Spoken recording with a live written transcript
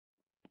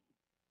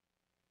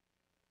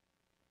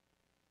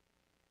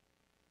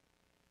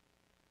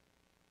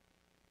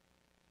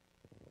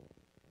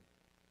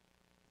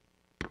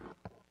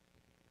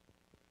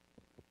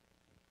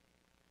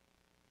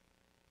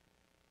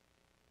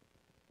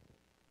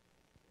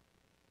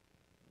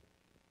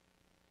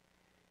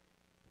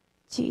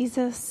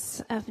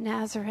Jesus of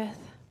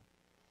Nazareth.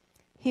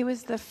 He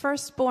was the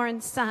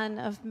firstborn son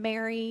of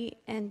Mary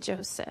and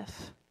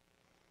Joseph.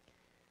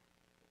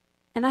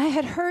 And I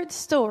had heard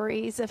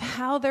stories of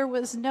how there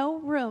was no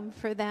room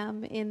for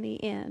them in the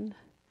inn.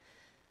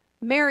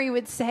 Mary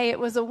would say it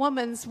was a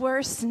woman's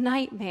worst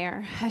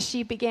nightmare as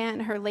she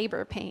began her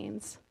labor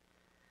pains.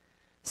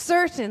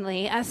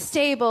 Certainly, a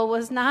stable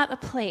was not a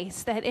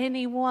place that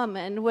any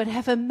woman would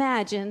have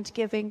imagined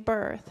giving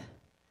birth.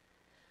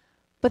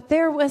 But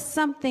there was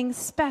something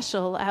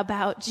special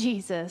about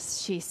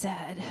Jesus, she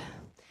said.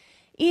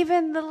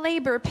 Even the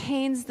labor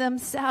pains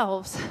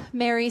themselves,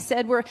 Mary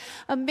said, were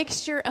a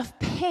mixture of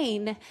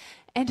pain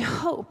and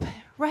hope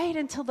right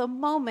until the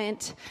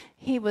moment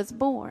he was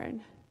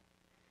born.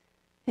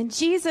 And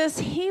Jesus,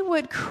 he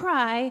would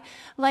cry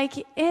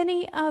like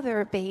any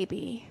other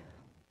baby.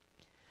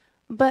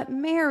 But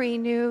Mary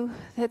knew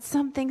that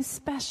something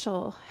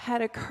special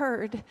had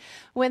occurred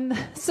when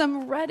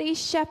some ruddy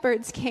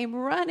shepherds came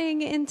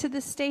running into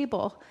the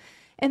stable,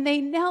 and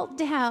they knelt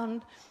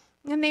down,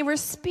 and they were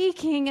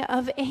speaking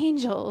of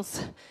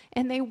angels,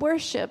 and they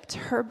worshiped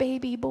her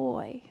baby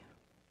boy.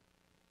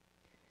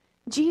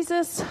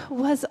 Jesus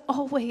was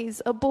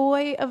always a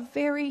boy of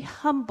very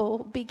humble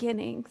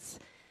beginnings,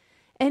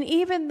 and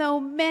even though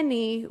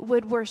many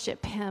would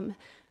worship him,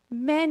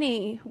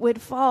 many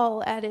would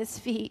fall at his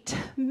feet.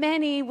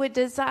 Many would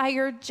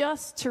desire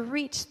just to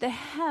reach the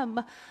hem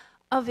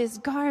of his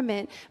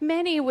garment.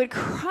 Many would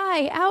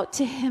cry out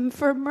to him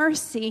for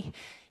mercy.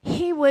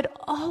 He would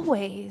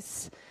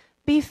always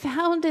be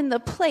found in the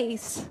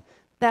place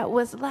that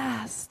was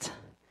last,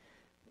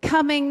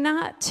 coming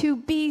not to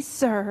be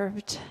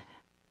served,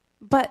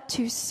 but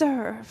to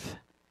serve,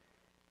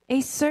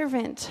 a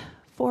servant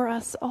for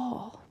us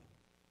all.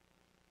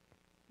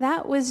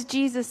 That was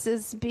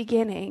Jesus's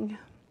beginning.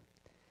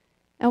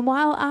 And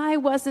while I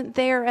wasn't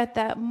there at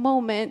that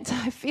moment,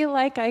 I feel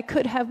like I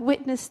could have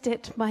witnessed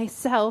it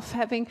myself,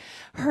 having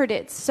heard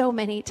it so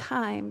many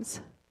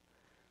times.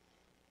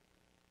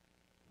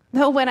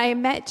 Though when I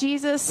met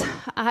Jesus,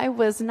 I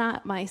was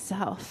not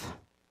myself.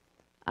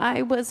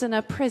 I was in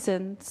a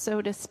prison,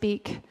 so to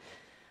speak.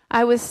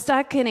 I was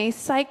stuck in a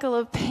cycle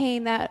of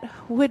pain that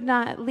would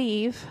not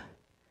leave.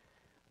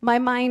 My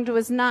mind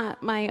was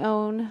not my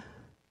own.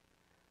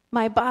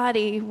 My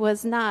body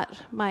was not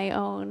my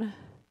own.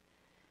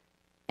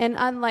 And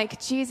unlike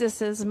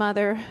Jesus'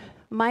 mother,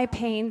 my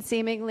pain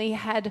seemingly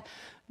had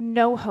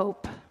no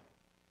hope.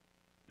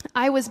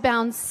 I was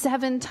bound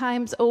 7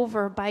 times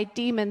over by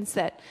demons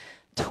that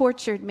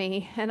tortured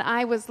me, and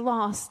I was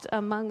lost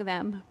among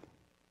them.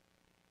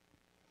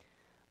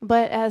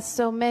 But as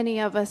so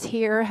many of us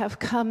here have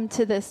come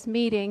to this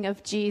meeting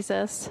of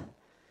Jesus,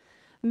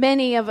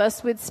 many of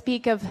us would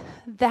speak of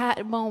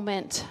that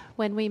moment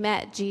when we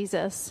met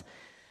Jesus.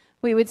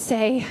 We would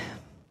say,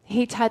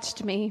 "He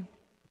touched me."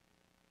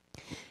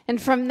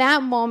 And from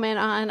that moment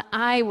on,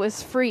 I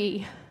was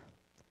free.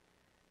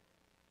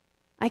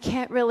 I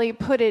can't really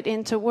put it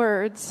into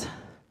words.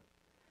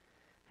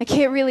 I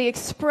can't really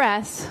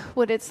express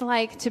what it's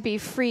like to be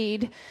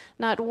freed,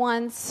 not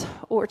once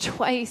or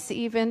twice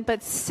even,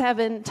 but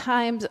 7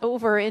 times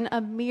over in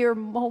a mere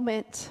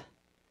moment.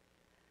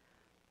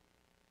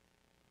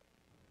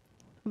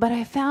 But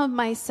I found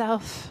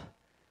myself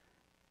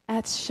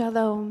at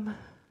shalom.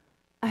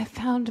 I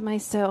found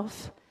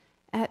myself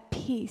at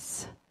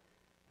peace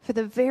for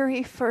the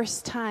very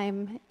first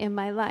time in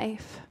my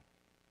life.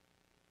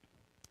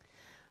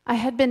 I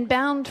had been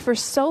bound for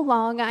so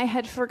long, I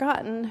had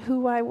forgotten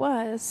who I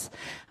was.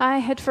 I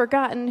had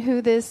forgotten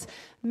who this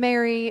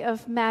Mary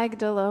of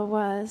Magdala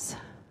was.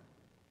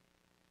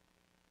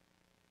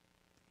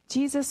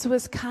 Jesus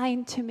was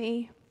kind to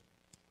me,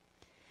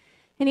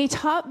 and he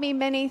taught me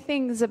many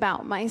things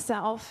about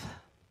myself.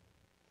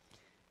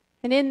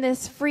 And in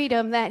this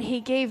freedom that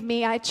he gave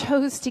me, I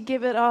chose to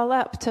give it all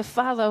up to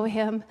follow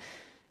him,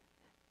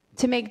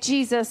 to make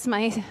Jesus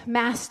my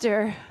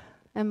master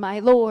and my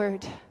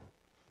Lord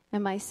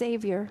and my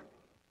Savior.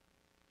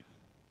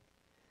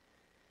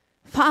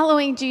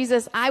 Following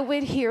Jesus, I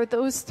would hear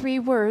those 3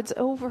 words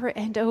over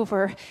and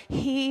over.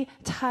 He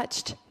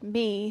touched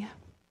me.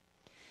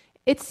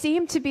 It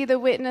seemed to be the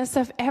witness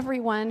of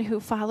everyone who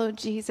followed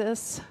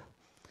Jesus.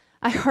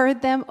 I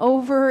heard them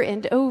over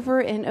and over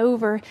and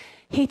over.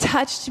 He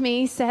touched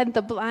me, said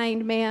the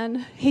blind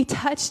man. He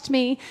touched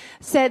me,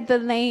 said the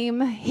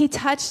lame. He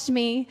touched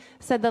me,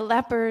 said the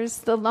lepers,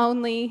 the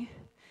lonely.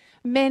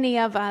 Many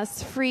of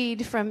us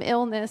freed from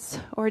illness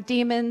or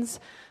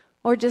demons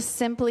or just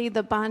simply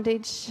the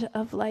bondage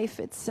of life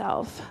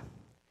itself.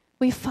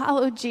 We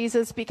followed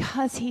Jesus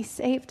because he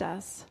saved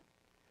us,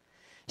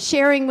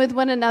 sharing with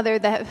one another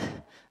that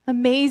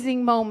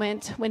amazing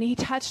moment when he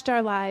touched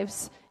our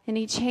lives and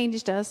he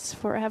changed us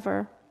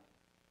forever.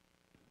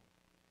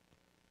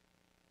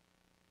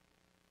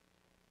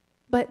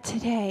 But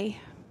today,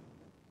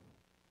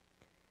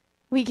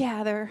 we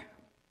gather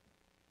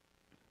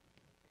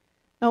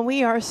and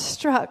we are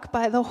struck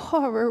by the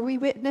horror we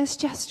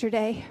witnessed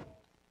yesterday.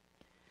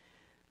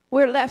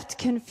 We're left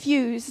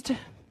confused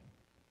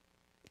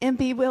and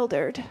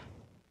bewildered.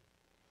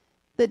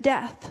 the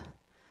death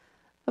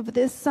of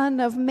this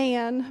Son of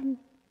Man,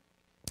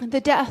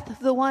 the death of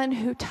the one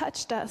who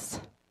touched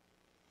us.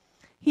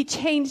 He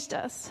changed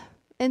us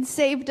and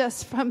saved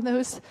us from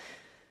those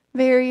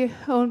very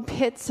own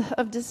pits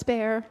of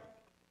despair.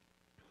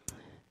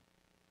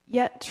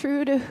 Yet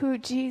true to who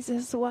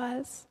Jesus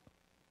was,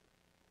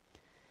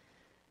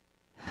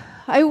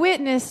 I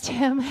witnessed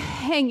him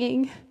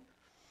hanging,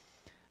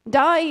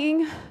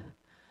 dying,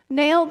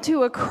 nailed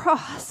to a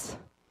cross,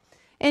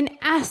 and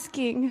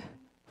asking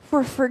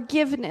for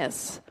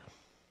forgiveness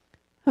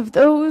of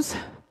those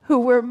who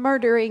were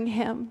murdering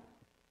him.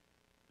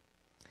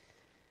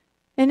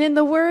 And in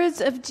the words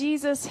of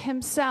Jesus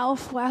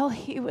himself while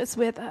he was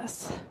with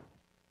us,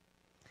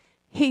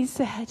 he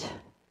said,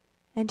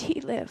 and he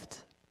lived,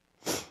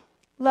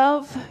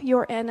 "Love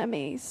your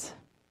enemies.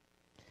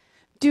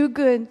 Do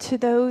good to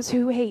those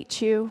who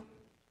hate you,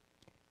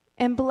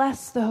 and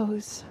bless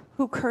those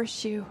who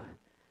curse you,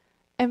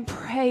 and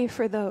pray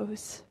for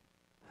those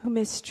who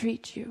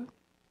mistreat you."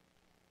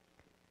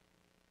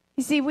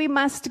 You see, we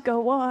must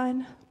go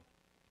on.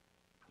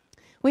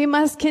 We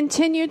must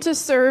continue to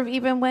serve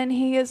even when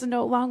he is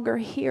no longer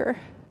here.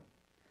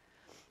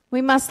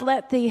 We must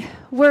let the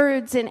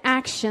words and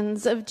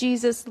actions of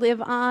Jesus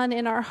live on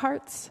in our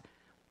hearts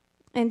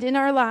and in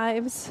our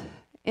lives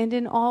and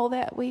in all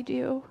that we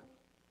do.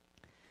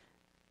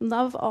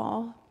 Love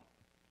all.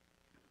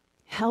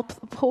 Help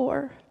the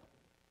poor.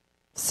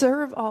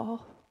 Serve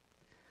all.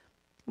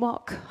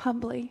 Walk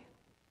humbly.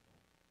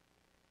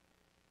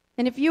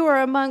 And if you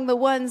are among the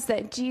ones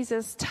that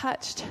Jesus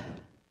touched,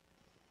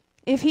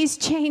 if he's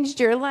changed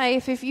your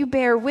life, if you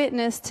bear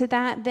witness to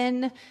that,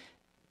 then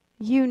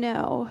you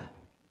know.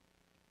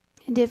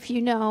 And if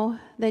you know,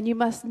 then you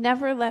must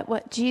never let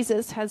what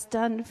Jesus has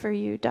done for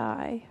you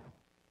die.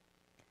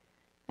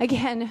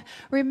 Again,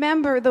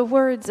 remember the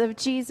words of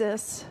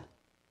Jesus.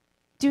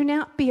 Do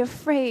not be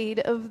afraid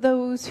of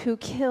those who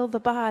kill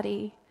the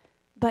body,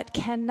 but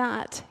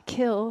cannot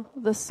kill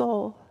the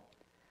soul.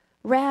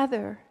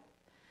 Rather,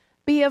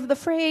 be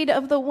afraid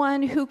of the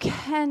one who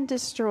can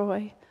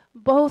destroy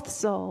both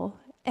soul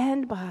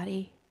and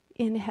body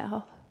in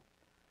hell.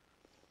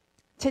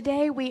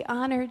 Today we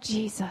honor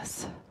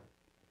Jesus,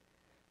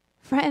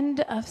 friend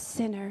of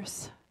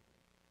sinners,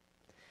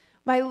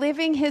 by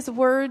living his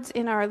words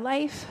in our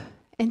life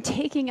and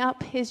taking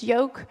up his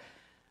yoke,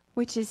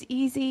 which is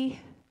easy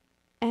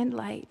and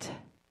light.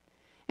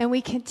 And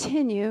we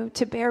continue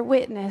to bear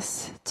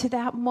witness to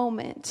that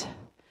moment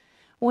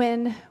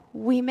when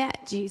we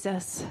met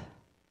Jesus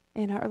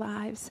in our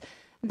lives,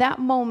 that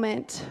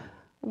moment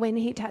when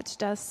he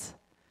touched us,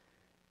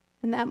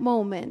 and that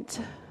moment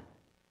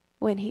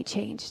when he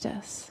changed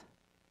us.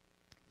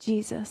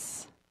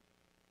 Jesus.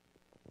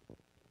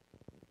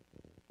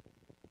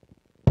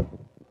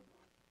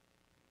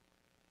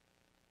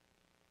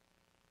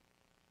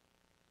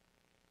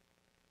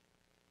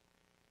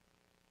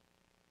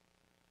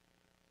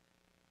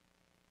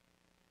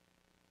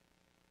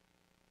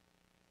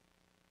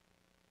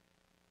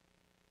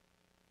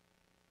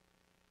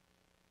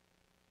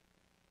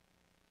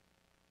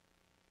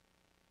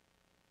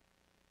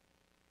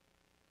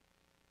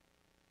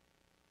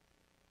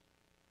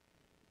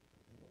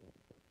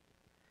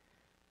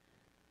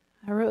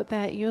 I wrote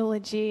that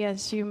eulogy,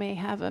 as you may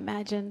have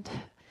imagined,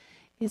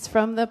 is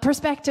from the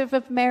perspective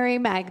of Mary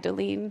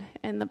Magdalene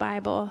in the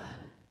Bible.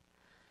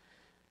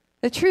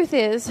 The truth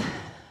is,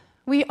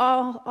 we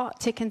all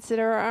ought to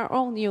consider our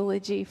own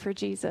eulogy for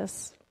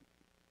Jesus.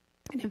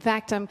 And in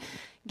fact, I'm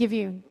give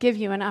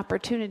you an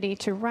opportunity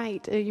to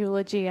write a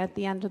eulogy at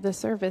the end of the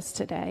service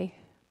today.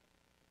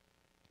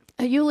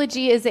 A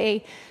eulogy is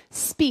a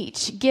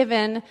speech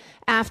given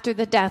after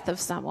the death of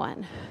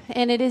someone,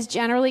 and it is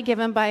generally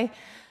given by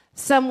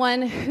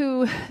someone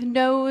who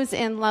knows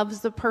and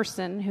loves the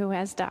person who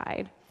has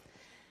died.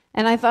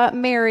 And I thought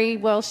Mary,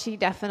 well, she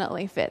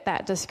definitely fit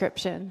that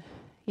description.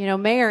 You know,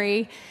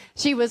 Mary,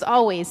 she was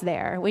always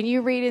there. When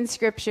you read in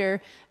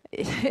Scripture,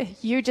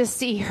 you just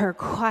see her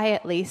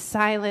quietly,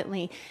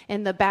 silently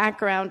in the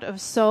background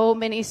of so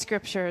many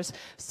Scriptures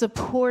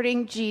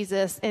supporting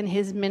Jesus and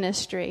his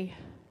ministry.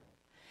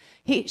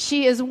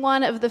 She is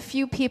one of the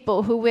few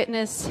people who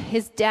witnessed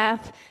his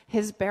death,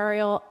 his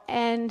burial,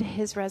 and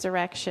his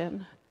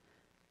resurrection.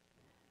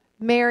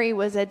 Mary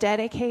was a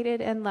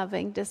dedicated and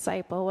loving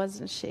disciple,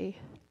 wasn't she?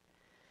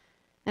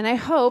 And I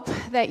hope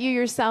that you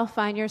yourself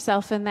find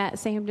yourself in that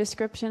same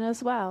description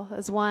as well,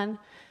 as one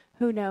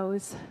who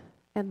knows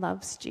and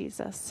loves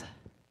Jesus.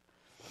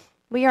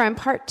 We are in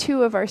part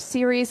 2 of our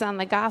series on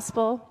the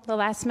gospel. The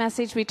last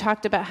message we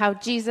talked about how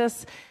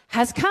Jesus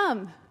has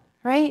come,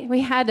 right? We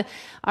had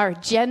our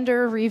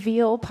gender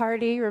reveal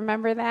party,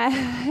 remember that?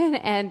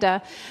 And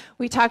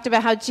we talked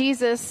about how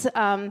Jesus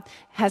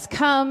has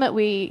come.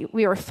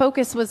 Our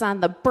focus was on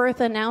the birth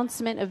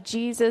announcement of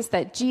Jesus,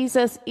 that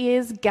Jesus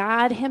is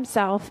God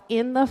himself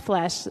in the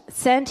flesh,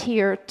 sent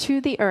here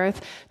to the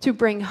earth to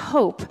bring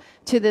hope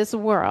to this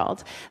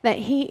world, that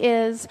he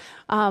is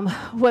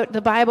what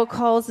the Bible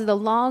calls the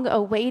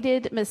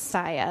long-awaited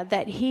Messiah,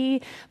 that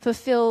he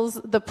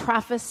fulfills the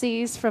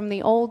prophecies from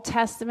the Old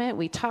Testament.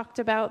 We talked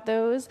about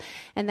those,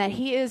 and that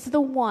he is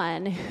the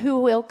one who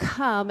will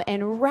come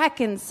and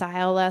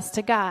reconcile us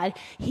to God.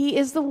 He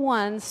is the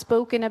one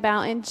spoken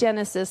about in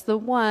Genesis, the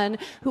one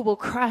who will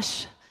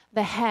crush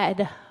the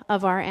head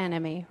of our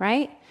enemy,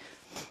 right?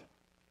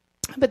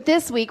 But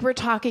this week we're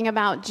talking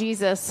about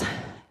Jesus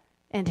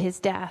and his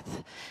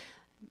death.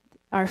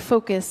 Our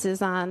focus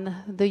is on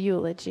the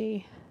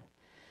eulogy.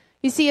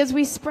 You see, as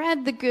we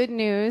spread the good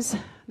news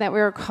that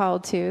we are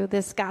called to,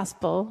 this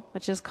gospel,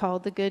 which is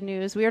called the good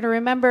news, we are to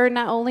remember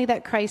not only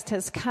that Christ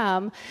has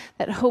come,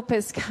 that hope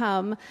has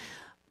come,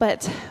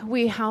 but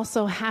we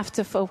also have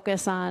to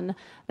focus on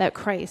that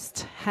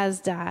Christ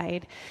has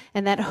died,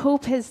 and that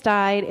hope has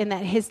died, and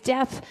that his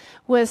death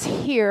was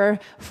here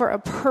for a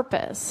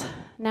purpose.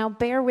 Now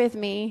bear with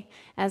me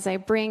as I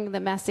bring the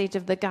message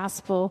of the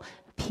gospel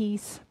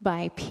piece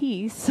by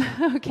piece,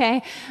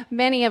 okay?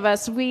 Many of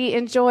us, we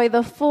enjoy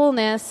the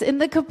fullness and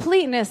the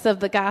completeness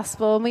of the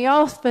gospel, and we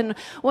often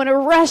want to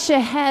rush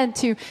ahead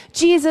to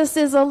Jesus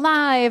is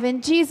alive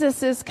and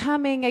Jesus is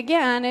coming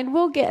again, and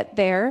we'll get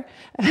there.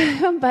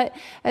 But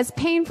as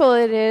painful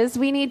it is,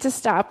 we need to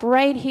stop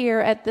right here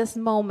at this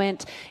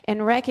moment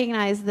and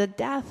recognize the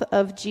death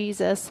of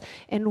Jesus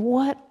and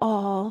what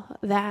all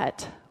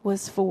that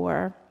was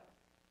for.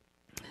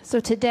 So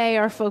today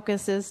our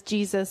focus is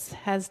Jesus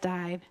has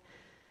died.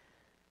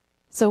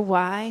 So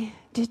why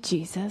did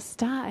Jesus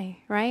die,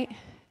 right?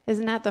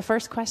 Isn't that the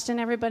first question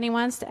everybody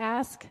wants to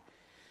ask? I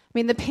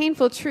mean, the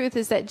painful truth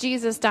is that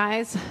Jesus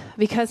dies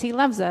because he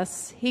loves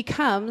us. He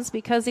comes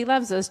because he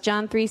loves us.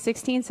 John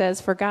 3:16 says,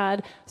 "For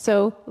God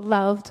so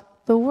loved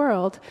the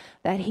world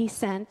that he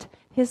sent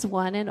his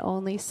one and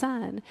only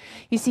Son."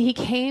 You see, he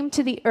came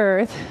to the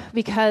earth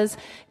because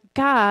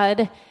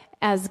God,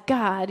 as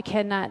God,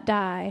 cannot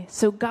die.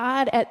 So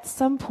God at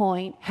some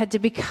point had to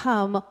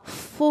become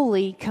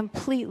fully,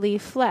 completely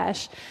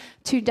flesh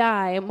to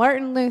die.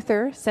 Martin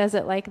Luther says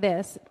it like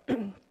this.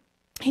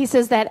 He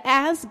says that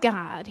as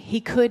God, he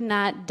could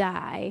not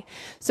die.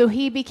 So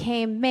he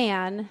became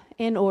man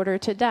in order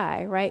to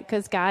die, right?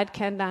 Because God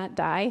cannot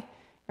die,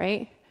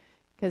 right?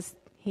 Because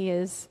he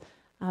is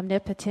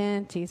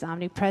omnipotent, he's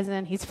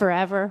omnipresent, he's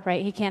forever,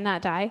 right? He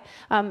cannot die.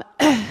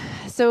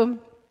 So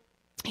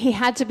he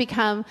had to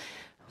become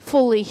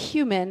fully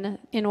human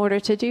in order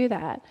to do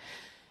that.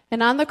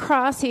 And on the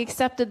cross, he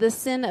accepted the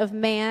sin of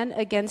man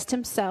against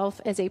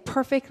himself as a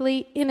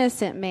perfectly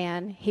innocent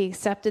man. He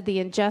accepted the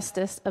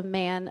injustice of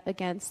man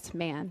against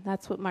man.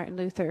 That's what Martin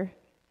Luther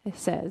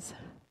says.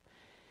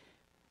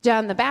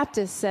 John the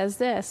Baptist says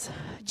this,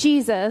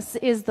 Jesus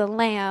is the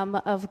Lamb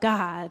of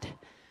God.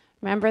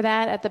 Remember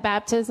that at the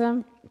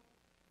baptism?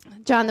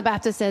 John the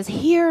Baptist says,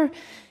 here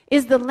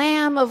is the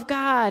Lamb of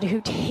God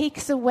who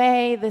takes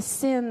away the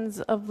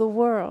sins of the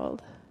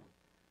world.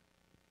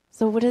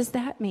 So what does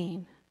that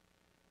mean?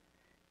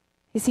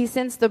 You see,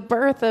 since the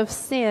birth of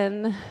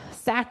sin,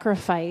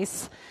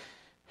 sacrifice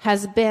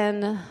has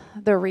been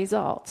the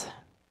result.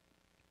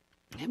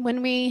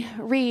 When we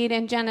read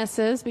in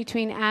Genesis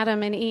between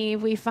Adam and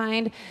Eve, we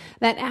find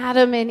that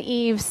Adam and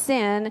Eve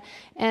sin,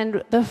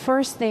 and the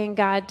first thing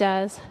God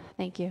does,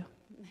 thank you.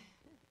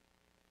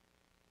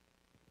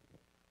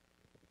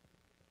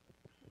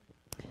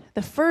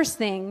 The first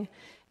thing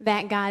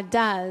that God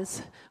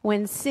does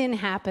when sin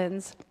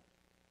happens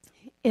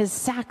is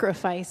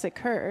sacrifice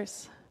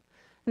occurs.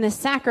 And the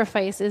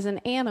sacrifice is an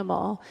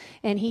animal,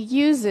 and he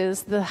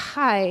uses the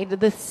hide,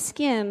 the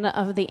skin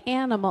of the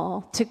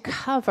animal to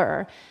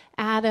cover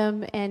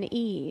Adam and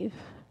Eve.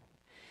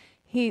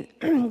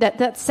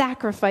 That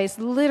sacrifice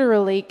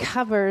literally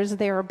covers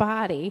their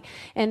body,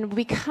 and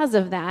because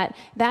of that,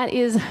 that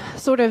is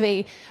sort of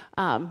a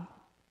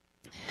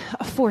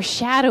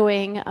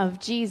foreshadowing of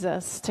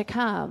Jesus to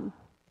come.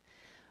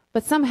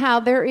 But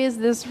somehow there is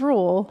this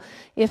rule,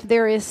 if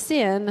there is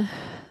sin,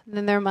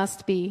 then there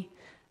must be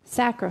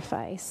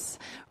sacrifice.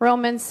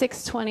 Romans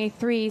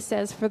 6:23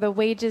 says, "For the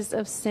wages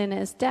of sin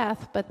is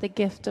death, but the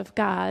gift of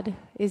God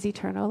is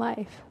eternal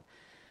life."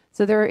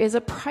 So there is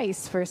a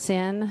price for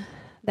sin,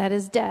 that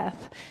is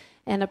death,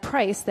 and a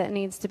price that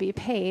needs to be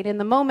paid. And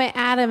the moment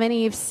Adam and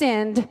Eve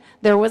sinned,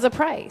 there was a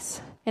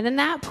price. And in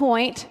that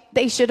point,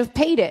 they should have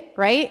paid it,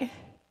 right?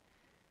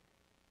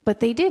 But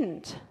they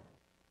didn't.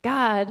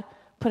 God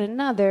put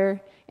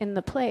another in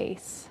the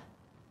place.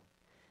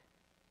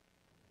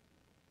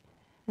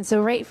 And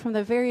so right from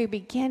the very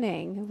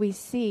beginning, we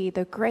see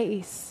the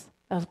grace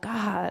of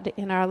God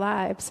in our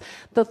lives,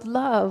 the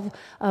love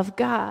of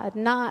God,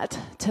 not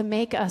to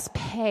make us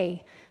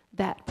pay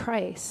that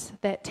price,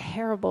 that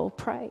terrible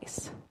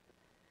price.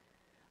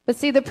 But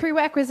see, the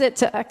prerequisite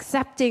to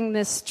accepting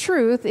this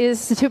truth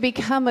is to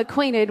become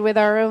acquainted with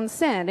our own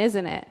sin,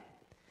 isn't it?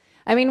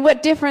 I mean,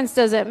 what difference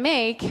does it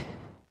make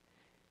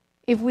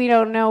if we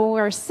don't know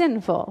we're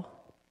sinful.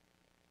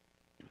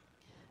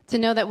 To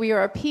know that we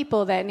are a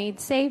people that need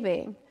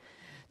saving.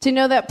 To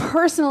know that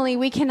personally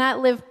we cannot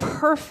live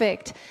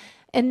perfect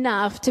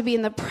enough to be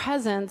in the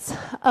presence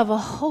of a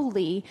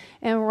holy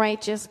and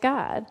righteous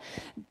God.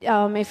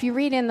 If you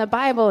read in the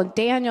Bible,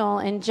 Danielle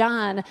and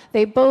John,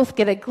 they both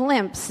get a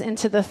glimpse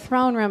into the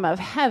throne room of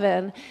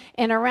heaven,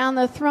 and around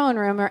the throne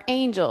room are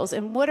angels.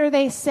 And what are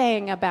they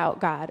saying about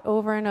God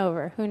over and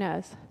over? Who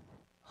knows?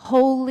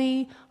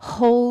 Holy,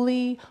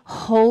 holy,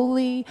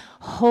 holy,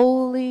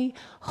 holy,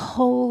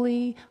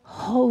 holy,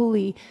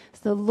 holy is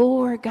the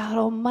Lord God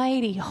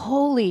Almighty,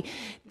 holy.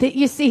 That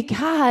you see,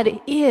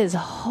 God is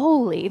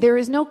holy. There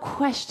is no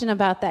question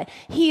about that.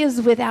 He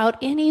is without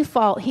any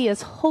fault. He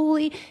is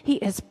holy. He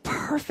is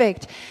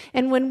perfect.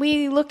 And when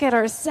we look at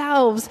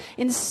ourselves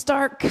in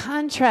stark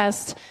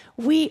contrast,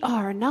 we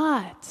are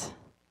not.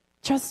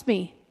 Trust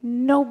me,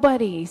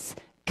 nobody's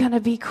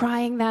gonna be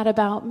crying that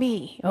about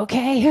me,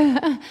 okay?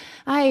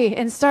 I,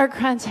 in stark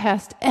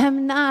contrast,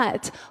 am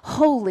not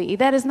holy.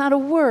 That is not a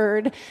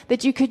word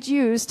that you could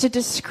use to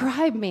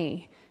describe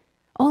me.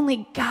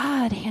 Only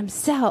God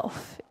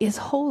himself is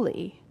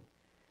holy.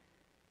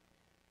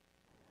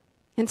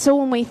 And so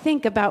when we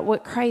think about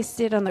what Christ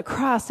did on the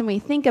cross and we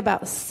think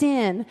about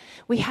sin,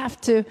 we have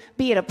to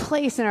be at a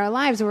place in our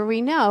lives where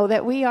we know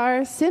that we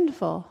are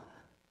sinful.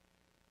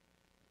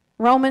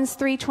 Romans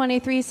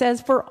 3:23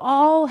 says, "For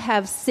all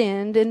have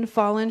sinned and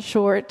fallen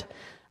short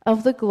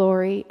of the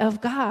glory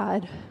of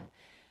God."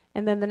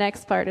 And then the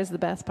next part is the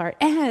best part.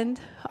 "And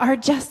are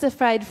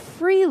justified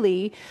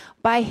freely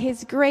by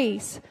his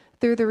grace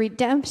through the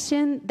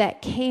redemption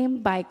that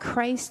came by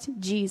Christ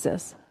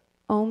Jesus."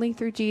 Only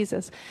through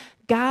Jesus.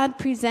 God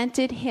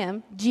presented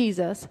him,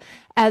 Jesus,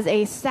 as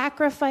a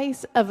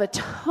sacrifice of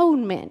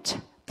atonement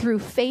through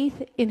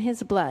faith in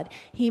his blood.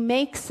 He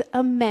makes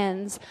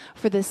amends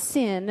for the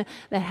sin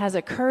that has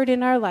occurred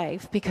in our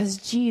life because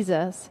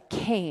Jesus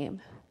came.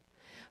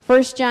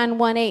 1 John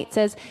 1:8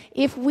 says,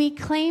 "If we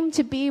claim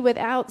to be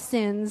without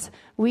sins,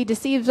 we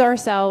deceive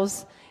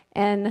ourselves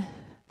and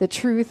the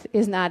truth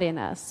is not in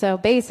us." So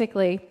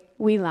basically,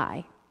 we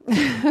lie.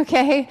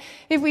 Okay?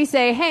 If we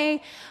say,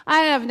 "Hey,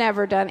 I have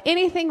never done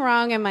anything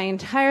wrong in my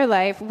entire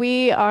life,"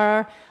 we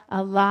are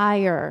a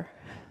liar.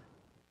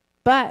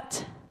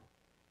 But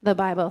the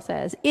Bible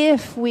says,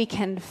 if we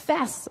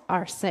confess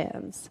our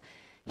sins,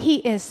 he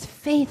is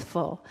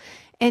faithful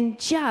and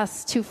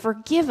just to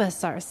forgive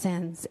us our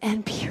sins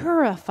and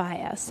purify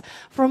us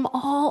from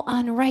all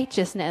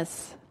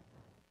unrighteousness.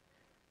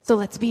 So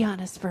let's be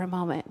honest for a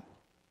moment.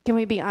 Can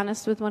we be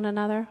honest with one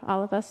another,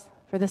 all of us,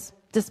 for this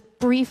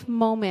brief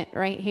moment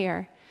right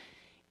here?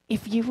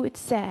 If you would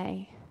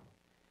say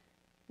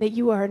that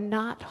you are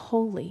not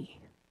holy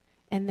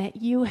and that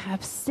you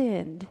have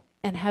sinned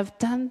and have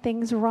done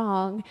things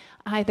wrong,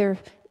 either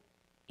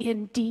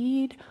in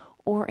deed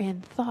or in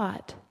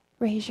thought,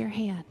 raise your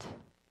hand.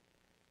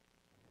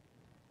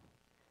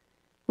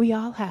 We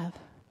all have,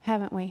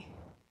 haven't we?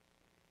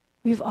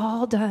 We've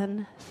all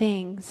done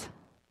things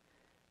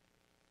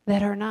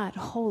that are not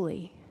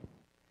holy.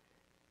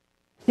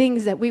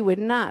 Things that we would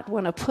not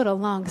want to put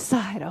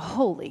alongside a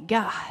holy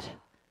God.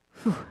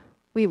 Whew,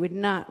 we would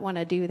not want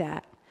to do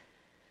that.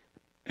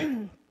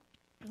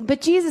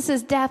 But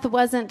Jesus' death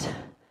wasn't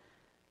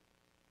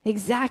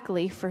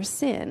exactly for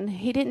sin.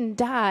 He didn't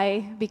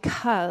die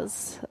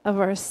because of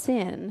our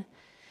sin.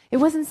 It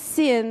wasn't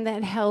sin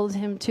that held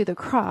him to the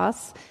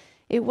cross.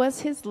 It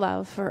was his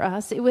love for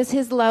us. It was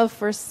his love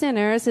for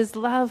sinners, his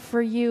love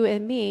for you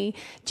and me.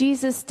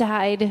 Jesus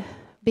died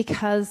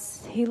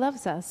because he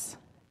loves us.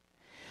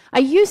 I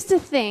used to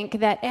think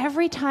that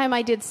every time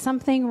I did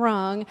something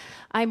wrong,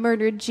 I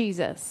murdered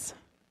Jesus.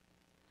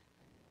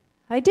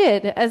 I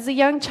did. As a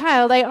young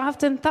child, I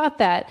often thought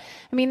that.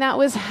 I mean, that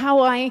was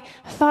how I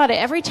thought it.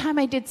 Every time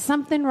I did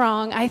something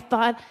wrong, I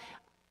thought,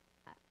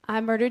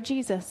 I murdered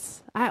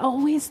Jesus. I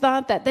always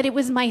thought that it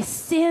was my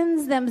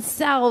sins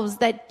themselves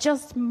that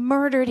just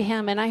murdered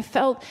him, and I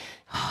felt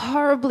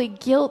horribly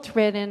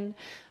guilt-ridden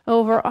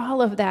over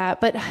all of that.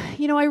 But,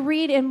 you know, I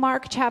read in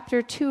Mark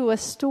chapter 2 a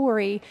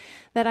story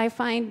that I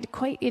find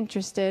quite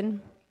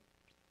interesting.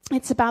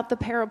 It's about the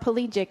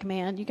paraplegic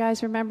man. You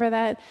guys remember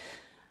that?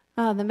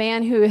 The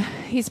man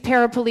he's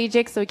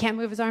paraplegic, so he can't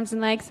move his arms and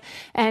legs,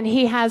 and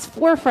he has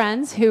 4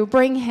 friends who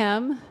bring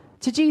him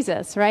to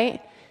Jesus,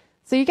 right?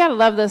 So you got to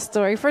love this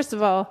story. First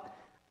of all,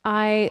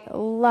 I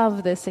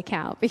love this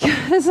account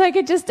because I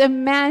could just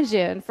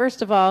imagine,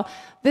 first of all,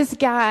 this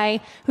guy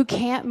who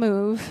can't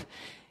move.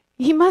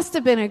 He must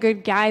have been a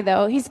good guy,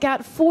 though. He's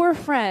got 4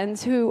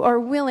 friends who are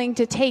willing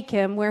to take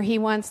him where he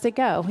wants to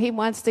go. He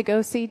wants to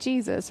go see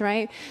Jesus,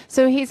 right?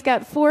 So he's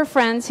got 4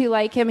 friends who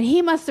like him, and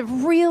he must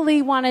have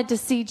really wanted to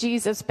see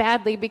Jesus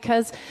badly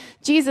because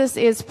Jesus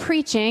is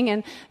preaching,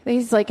 and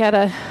he's like at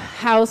a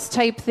house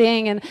type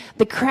thing, and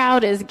the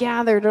crowd is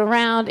gathered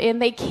around,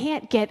 and they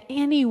can't get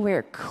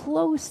anywhere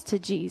close to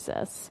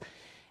Jesus.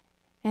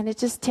 And it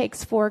just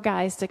takes 4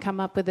 guys to come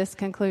up with this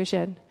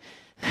conclusion.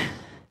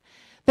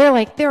 They're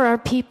like, there are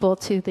people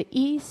to the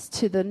east,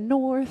 to the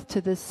north, to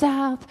the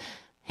south,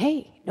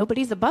 hey,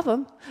 nobody's above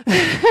them,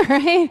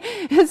 right?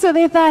 And so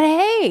they thought,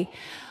 hey,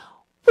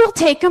 we'll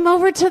take him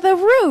over to the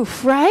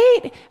roof,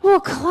 right? We'll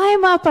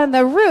climb up on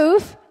the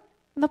roof.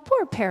 And the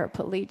poor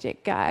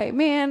paraplegic guy,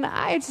 man,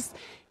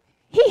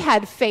 he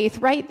had faith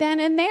right then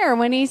and there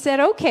when he said,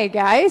 okay,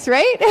 guys,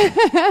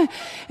 right?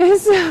 And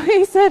so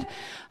he said,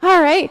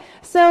 all right,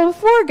 so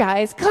 4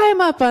 guys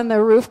climb up on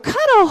the roof,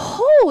 cut a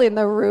hole in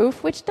the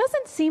roof, which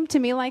doesn't seem to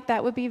me like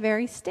that would be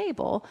very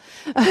stable.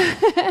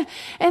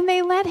 And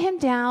they let him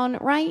down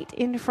right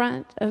in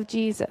front of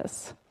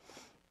Jesus.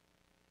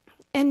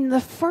 And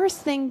the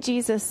first thing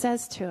Jesus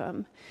says to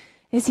him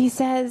is he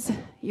says,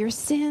 your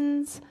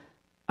sins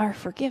are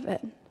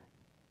forgiven.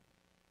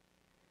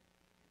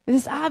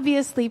 This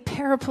obviously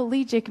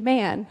paraplegic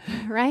man,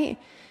 right?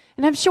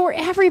 And I'm sure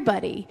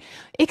everybody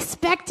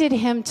expected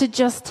him to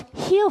just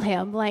heal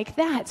him like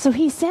that. So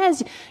he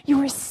says,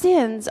 your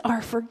sins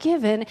are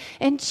forgiven.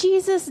 And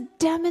Jesus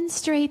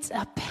demonstrates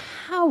a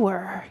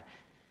power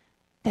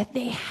that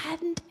they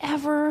hadn't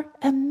ever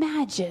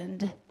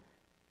imagined.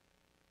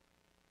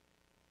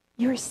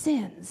 Your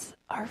sins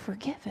are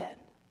forgiven.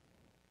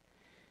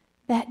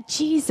 That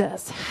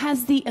Jesus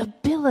has the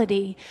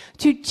ability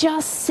to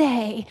just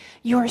say,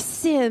 your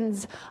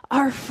sins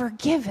are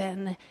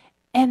forgiven,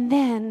 and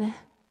then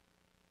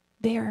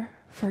they're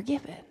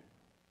forgiven.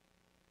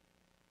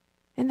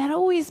 And that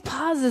always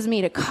pauses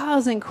me to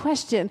pause and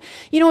question,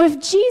 if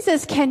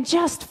Jesus can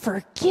just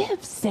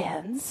forgive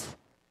sins,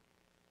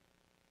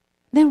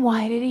 then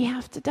why did he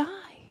have to die?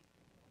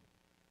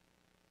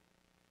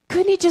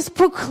 Couldn't he just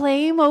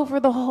proclaim over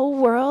the whole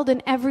world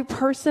and every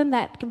person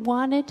that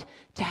wanted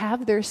to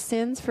have their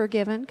sins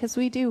forgiven? Because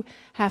we do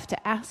have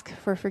to ask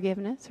for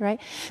forgiveness,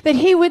 right? That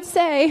he would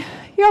say,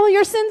 all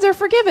your sins are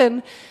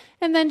forgiven,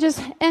 and then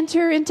just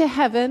enter into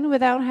heaven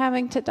without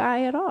having to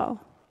die at all.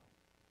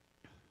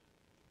 I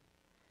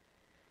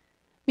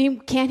mean,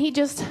 can't he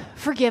just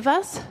forgive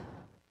us?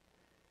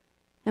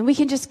 And we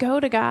can just go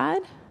to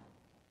God?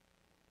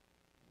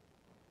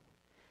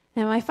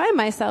 And I find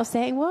myself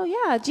saying, well,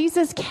 yeah,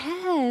 Jesus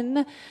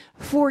can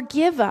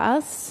forgive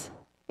us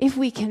if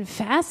we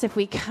confess, if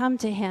we come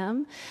to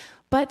him.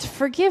 But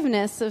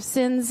forgiveness of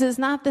sins is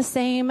not the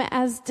same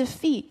as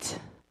defeat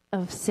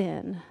of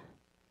sin.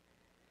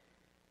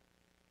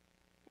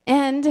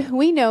 And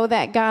we know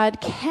that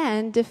God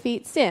can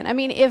defeat sin. I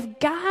mean, if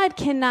God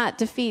cannot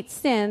defeat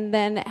sin,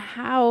 then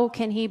how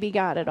can he be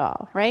God at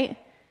all, right?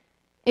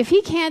 If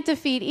he can't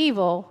defeat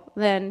evil,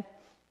 then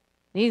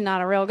he's not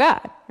a real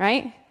God,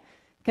 right?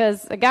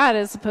 Because a God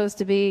is supposed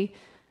to be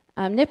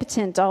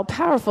omnipotent,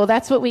 all-powerful.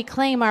 That's what we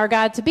claim our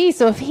God to be.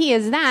 So if he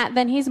is that,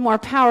 then he's more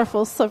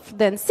powerful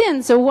than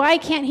sin. So why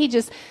can't he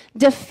just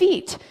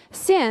defeat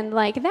sin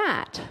like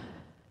that?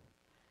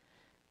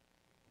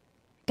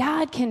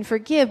 God can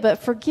forgive,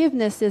 but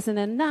forgiveness isn't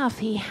enough.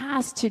 He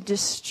has to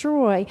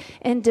destroy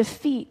and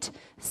defeat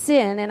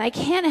sin. And I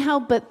can't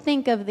help but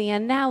think of the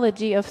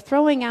analogy of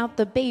throwing out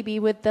the baby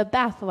with the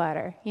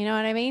bathwater. You know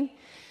what I mean?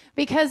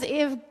 Because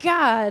if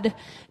God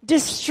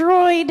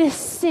destroyed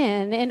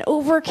sin and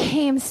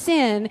overcame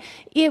sin,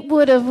 it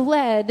would have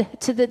led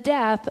to the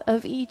death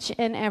of each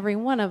and every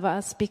one of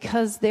us,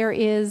 because there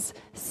is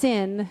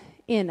sin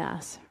in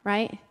us,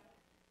 right?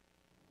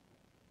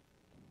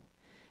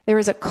 There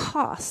is a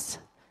cost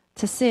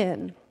to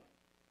sin.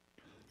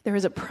 There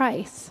is a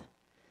price.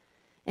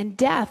 And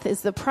death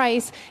is the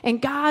price.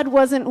 And God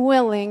wasn't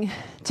willing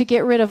to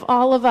get rid of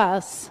all of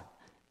us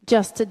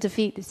just to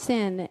defeat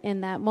sin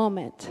in that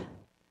moment.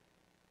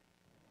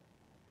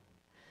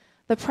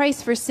 The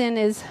price for sin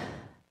is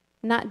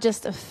not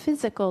just a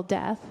physical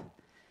death,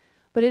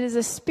 but it is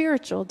a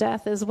spiritual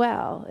death as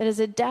well. It is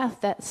a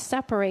death that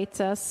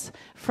separates us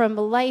from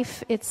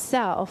life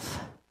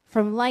itself,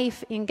 from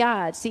life in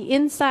God. See,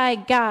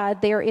 inside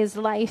God, there is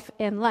life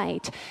and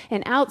light.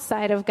 And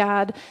outside of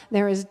God,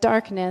 there is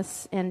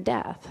darkness and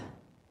death.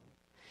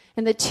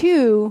 And the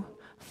two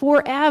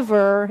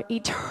forever,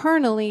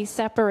 eternally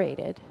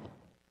separated.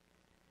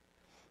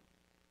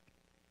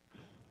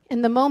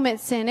 And the moment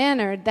sin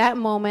entered, that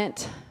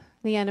moment,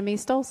 the enemy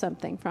stole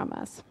something from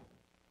us.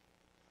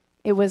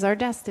 It was our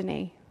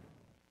destiny.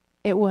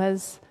 It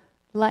was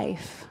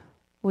life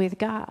with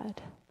God.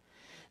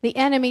 The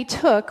enemy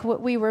took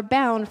what we were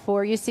bound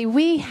for. You see,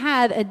 we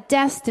had a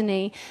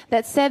destiny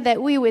that said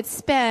that we would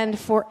spend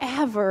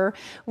forever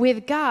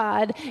with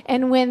God.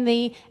 And when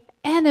the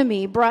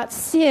enemy brought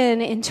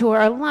sin into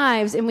our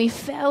lives and we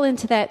fell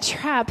into that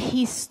trap,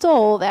 he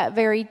stole that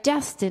very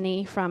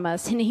destiny from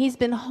us. And he's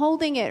been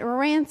holding it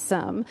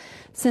ransom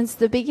since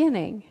the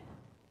beginning.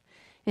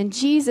 And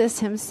Jesus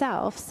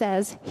himself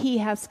says he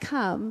has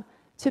come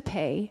to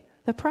pay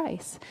the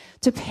price,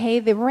 to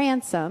pay the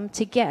ransom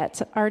to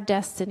get our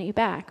destiny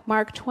back.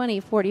 Mark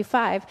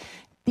 20:45.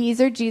 These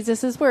are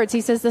Jesus' words.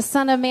 He says, the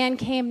Son of Man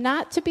came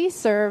not to be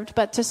served,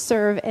 but to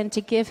serve and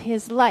to give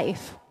his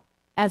life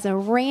as a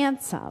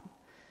ransom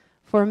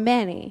for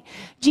many.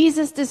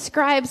 Jesus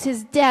describes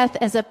his death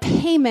as a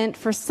payment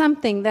for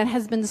something that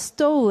has been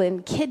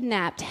stolen,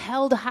 kidnapped,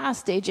 held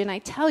hostage. And I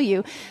tell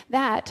you,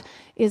 that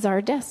is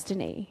our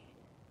destiny.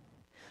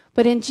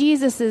 But in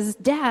Jesus'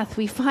 death,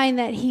 we find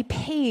that he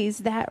pays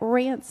that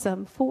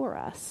ransom for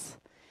us.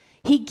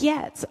 He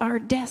gets our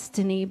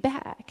destiny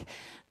back.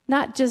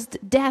 Not just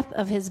death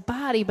of his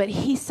body, but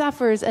he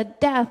suffers a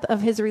death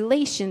of his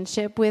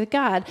relationship with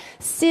God.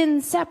 Sin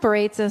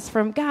separates us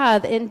from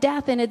God, and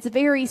death in its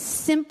very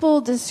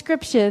simple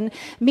description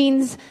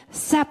means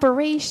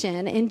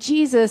separation. And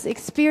Jesus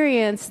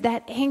experienced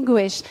that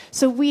anguish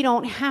so we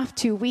don't have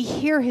to. We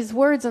hear his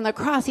words on the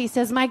cross. He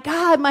says, my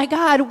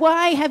God,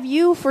 why have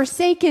you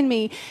forsaken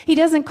me? He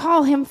doesn't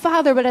call him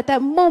Father, but at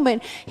that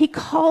moment, he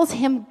calls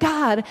him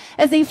God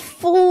as a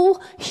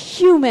full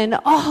human,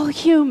 all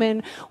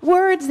human.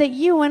 Words that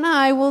you and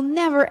I will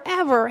never,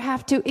 ever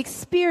have to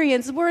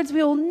experience, words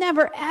we will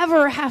never,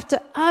 ever have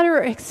to utter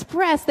or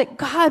express, that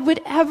God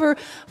would ever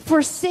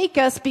forsake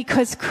us,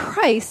 because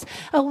Christ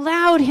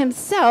allowed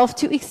himself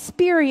to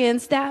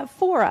experience that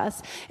for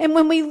us. And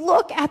when we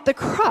look at the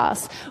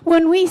cross,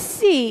 when we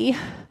see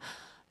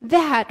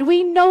that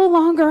we no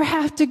longer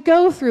have to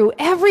go through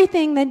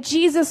everything that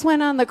Jesus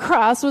went on the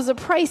cross was a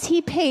price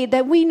he paid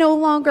that we no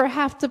longer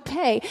have to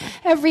pay.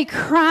 Every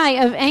cry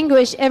of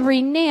anguish,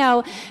 every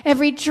nail,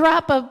 every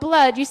drop of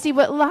blood. You see,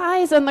 what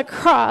lies on the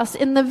cross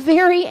in the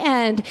very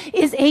end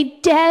is a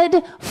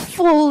dead,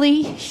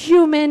 fully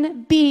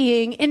human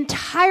being,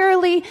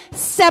 entirely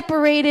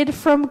separated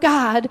from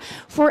God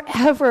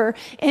forever.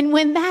 And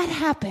when that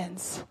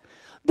happens,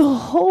 the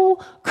whole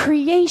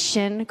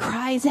creation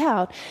cries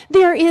out.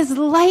 There is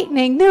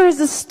lightning, there is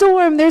a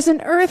storm, there's an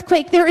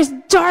earthquake, there is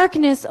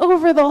darkness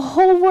over the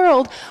whole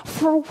world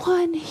for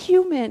one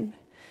human.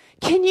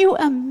 Can you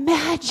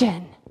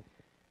imagine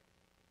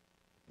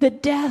the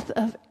death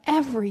of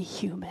every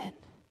human?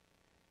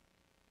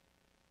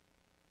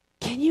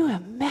 Can you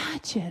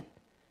imagine?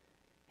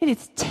 It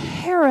is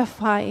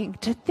terrifying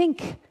to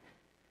think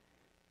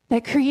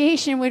that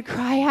creation would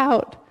cry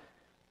out.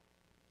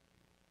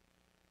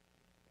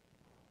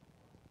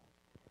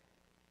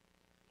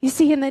 You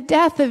see, in the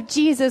death of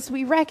Jesus,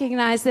 we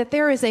recognize that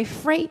there is a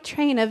freight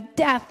train of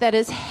death that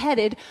is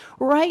headed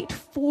right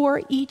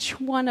for each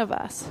one of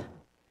us.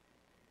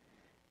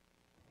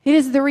 It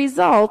is the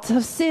result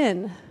of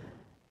sin.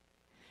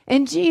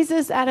 And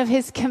Jesus, out of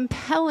his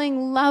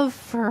compelling love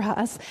for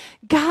us,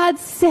 God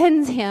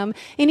sends him,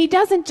 and he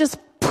doesn't just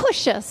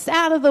push us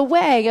out of the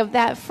way of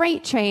that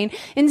freight train.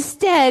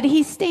 Instead,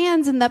 he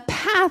stands in the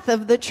path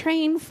of the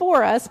train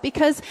for us,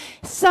 because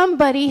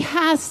somebody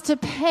has to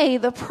pay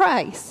the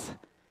price.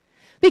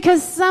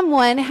 Because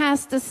someone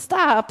has to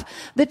stop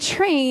the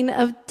train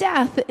of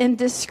death and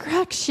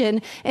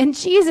destruction. And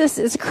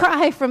Jesus'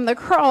 cry from the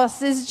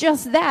cross is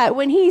just that.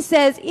 When he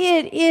says,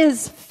 it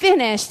is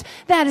finished,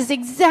 that is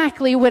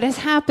exactly what has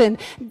happened.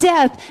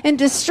 Death and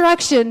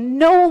destruction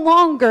no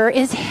longer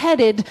is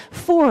headed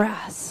for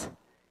us.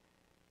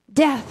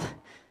 Death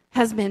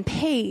has been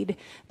paid.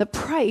 The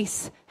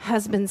price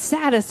has been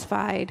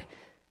satisfied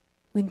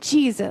when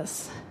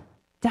Jesus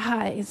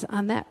dies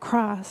on that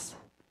cross.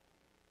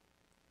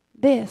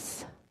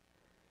 This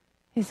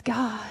is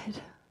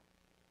God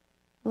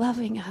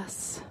loving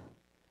us.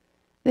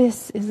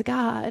 This is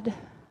God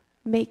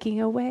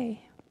making a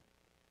way.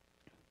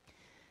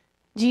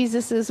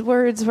 Jesus'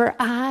 words were,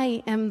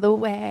 I am the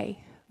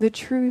way, the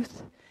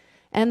truth,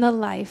 and the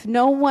life.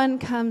 No one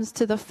comes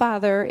to the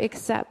Father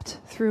except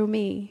through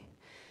me.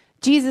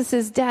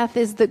 Jesus' death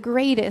is the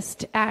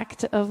greatest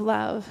act of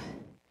love.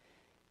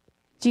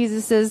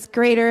 Jesus says,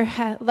 greater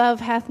love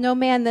hath no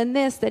man than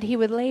this, that he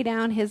would lay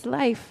down his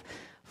life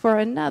for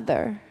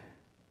another.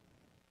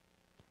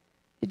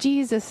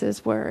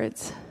 Jesus'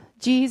 words,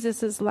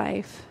 Jesus'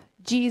 life,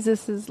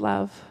 Jesus'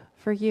 love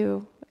for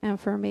you and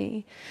for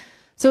me.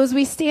 So as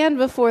we stand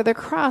before the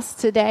cross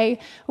today,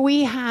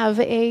 we have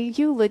a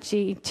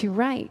eulogy to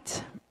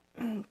write.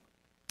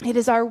 It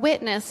is our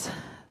witness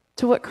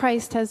to what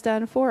Christ has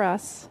done for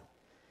us.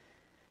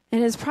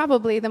 It is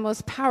probably the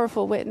most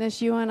powerful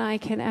witness you and I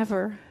can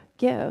ever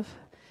give.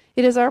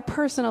 It is our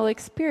personal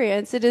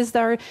experience. It is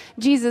our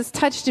Jesus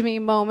touched me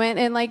moment.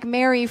 And like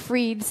Mary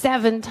freed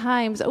 7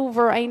 times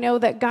over, I know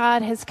that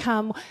God has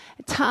come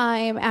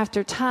time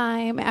after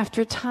time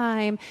after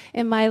time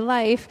in my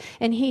life.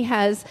 And he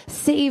has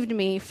saved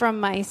me from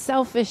my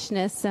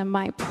selfishness and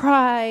my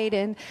pride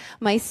and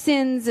my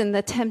sins and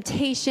the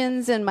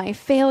temptations and my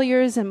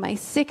failures and my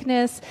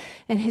sickness.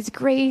 And his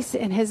grace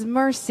and his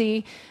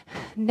mercy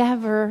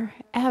never,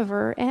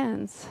 ever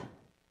ends.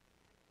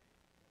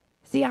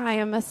 See, I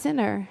am a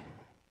sinner.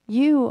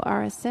 You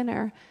are a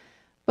sinner.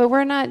 But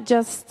we're not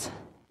just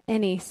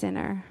any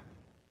sinner.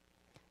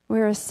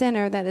 We're a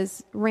sinner that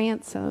is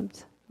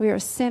ransomed. We are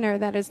a sinner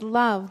that is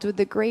loved with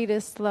the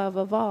greatest love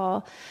of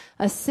all.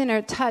 A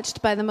sinner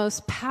touched by the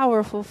most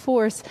powerful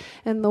force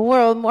in the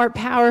world, more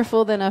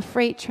powerful than a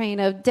freight train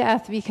of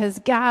death, because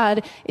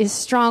God is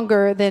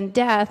stronger than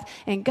death,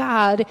 and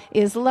God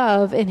is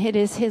love, and it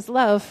is his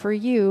love for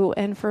you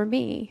and for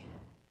me.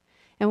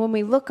 And when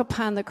we look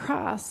upon the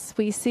cross,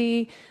 we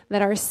see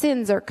that our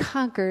sins are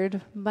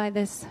conquered by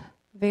this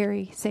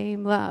very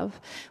same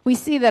love. We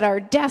see that our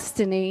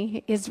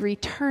destiny is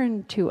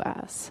returned to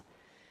us.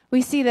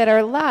 we see that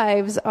our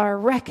lives are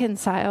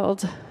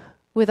reconciled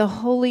with a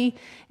holy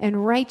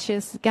and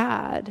righteous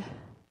God.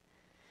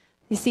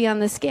 You see, on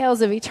the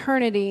scales of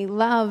eternity,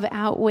 love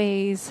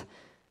outweighs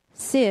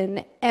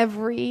sin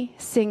every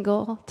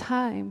single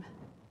time.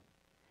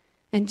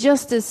 And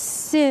just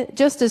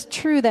as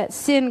true that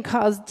sin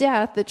caused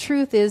death, the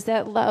truth is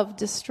that love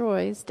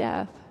destroys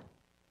death.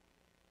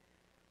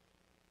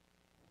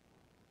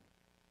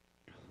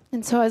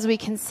 And so as we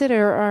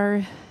consider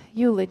our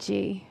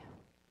eulogy,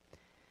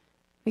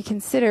 we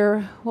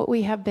consider what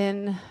we have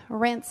been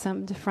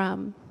ransomed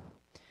from,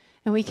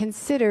 and we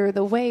consider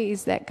the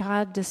ways that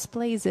God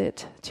displays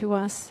it to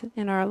us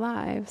in our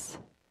lives,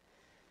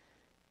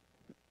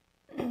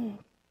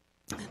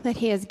 that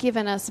he has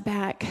given us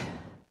back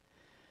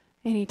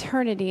an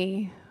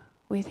eternity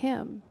with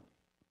him.